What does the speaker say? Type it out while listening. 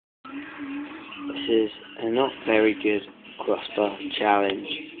is a not very good crossbar challenge.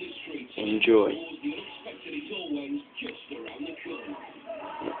 Enjoy.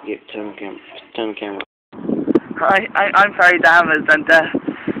 Yep, turn the camera. I'm very damaged and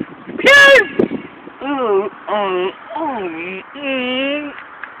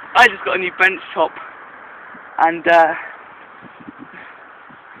I just got a new bench top and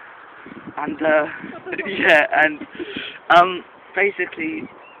yeah, and basically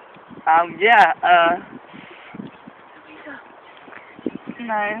yeah,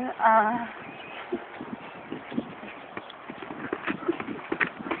 no,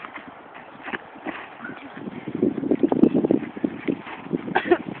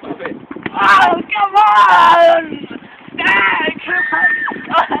 oh, come on! Come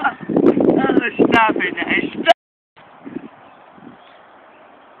on! Oh, stop it now. Stop.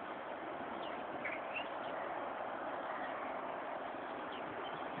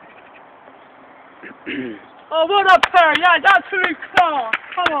 Oh, what up, Perry? Yeah, that's really class.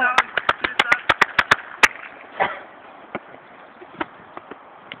 Come on.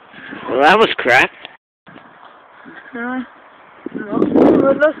 Well, that was crap.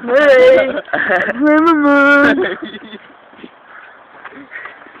 That's me.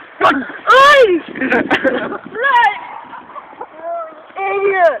 Right.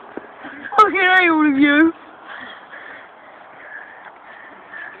 Idiot! Okay, all of you.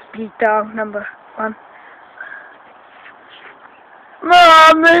 Speed down, number 1.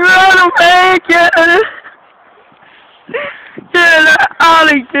 Mommy, I don't make it! Yeah, like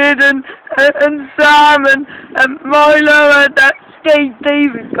Ali did, and Sam, and Milo, and that Steve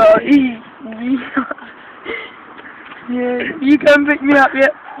David guy. Yeah, you come pick me up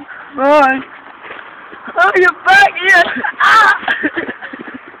yet? Bye. Oh, you're back here! Ah!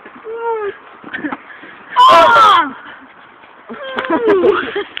 Oh!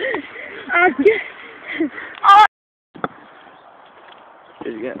 Oh!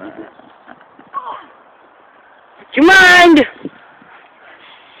 Did you get that? Do you mind?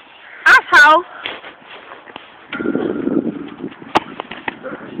 Asshole!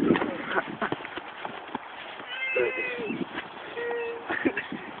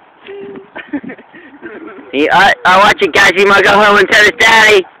 I watch it, guys. You might go home and tell his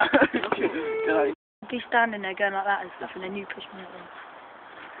daddy. Be standing there going like that and stuff, and then you push me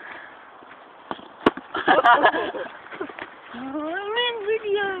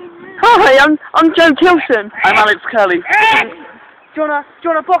Hi, I'm Joe Kilson. I'm Alex Curley. Do you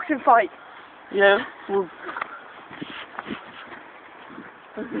want a boxing fight? Yeah.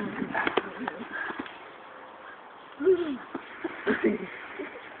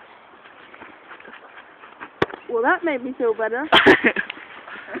 Well, that made me feel better.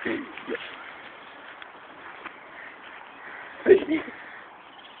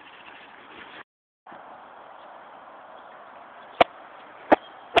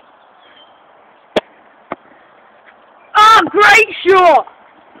 Oh, great shot!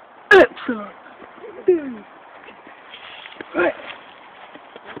 Excellent. Right.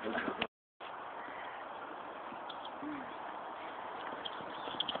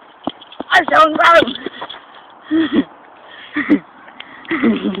 I don't know.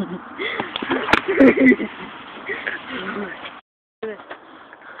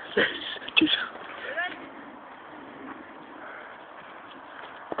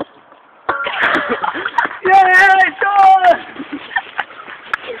 Yeah, it's on!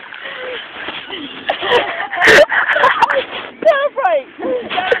 Celebrate!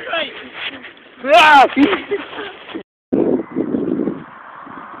 Celebrate! Ah!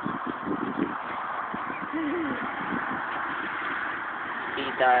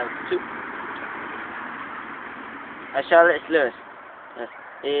 Dial 2. Charlotte, it's Lewis.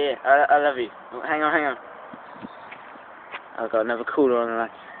 Yeah, I love you. Oh, hang on. I've got another caller on the line.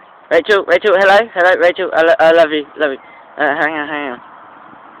 Rachel, hello, Rachel. I love you. Hang on.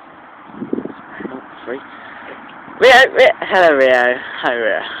 Oh, 3. Rio. Hello, Rio. Hi,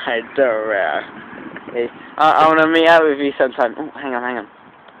 Rio. Hi, Rio. Hey, I want to meet up with you sometime. Oh, hang on.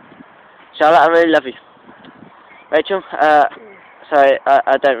 Charlotte, I really love you. Rachel, sorry,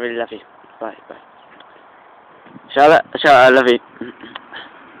 I don't really love you. Bye. Charlotte, I love you.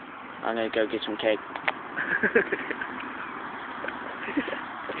 I'm gonna go get some cake.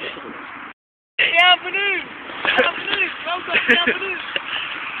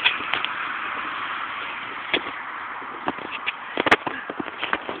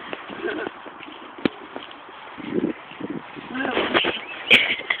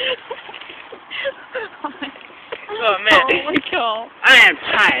 Oh man, Oh my God. I am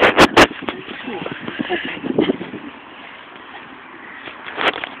tired.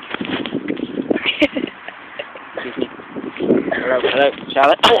 hello,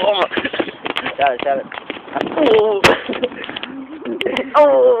 Charlotte. Oh, Charlotte. Oh.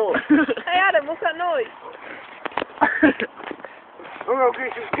 Oh. Hey Adam, what's that noise? I'm gonna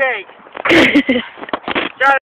get some cake.